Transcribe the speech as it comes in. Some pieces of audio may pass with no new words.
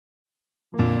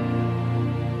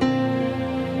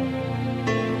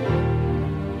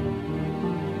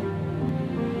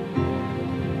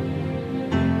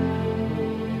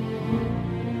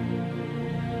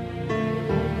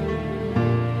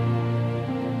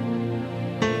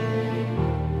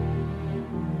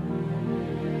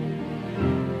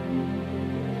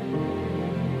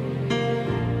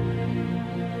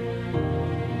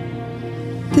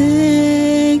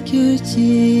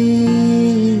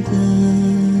Jesus.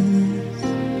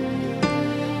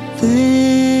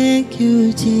 Thank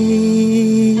you,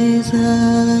 Jesus.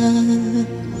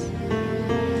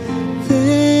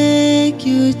 Thank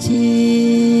you,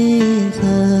 Jesus.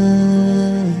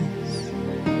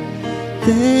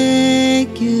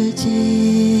 Thank you,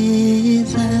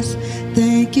 Jesus.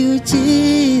 Thank you,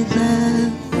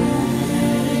 Jesus.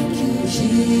 Thank you,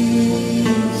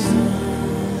 Jesus.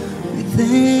 We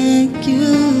thank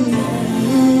you.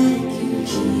 Thank you,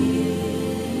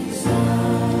 Jesus.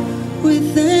 We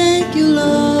thank you,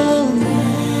 Lord.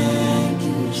 Thank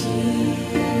you,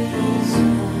 Jesus.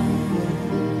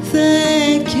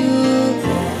 Thank you.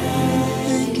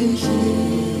 Thank you,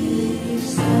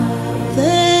 Jesus.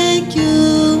 Thank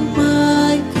you,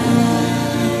 my God.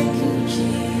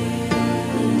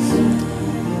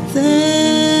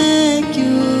 Thank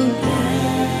you.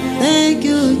 Thank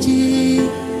you,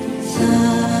 Jesus.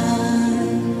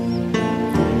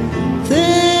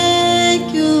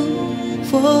 Thank you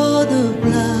for the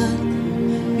blood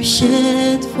you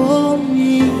shed for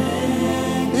me.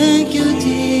 Thank you,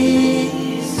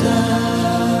 Jesus.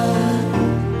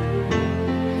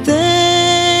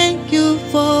 Thank you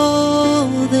for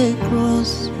the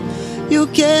cross you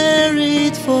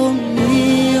carried for me.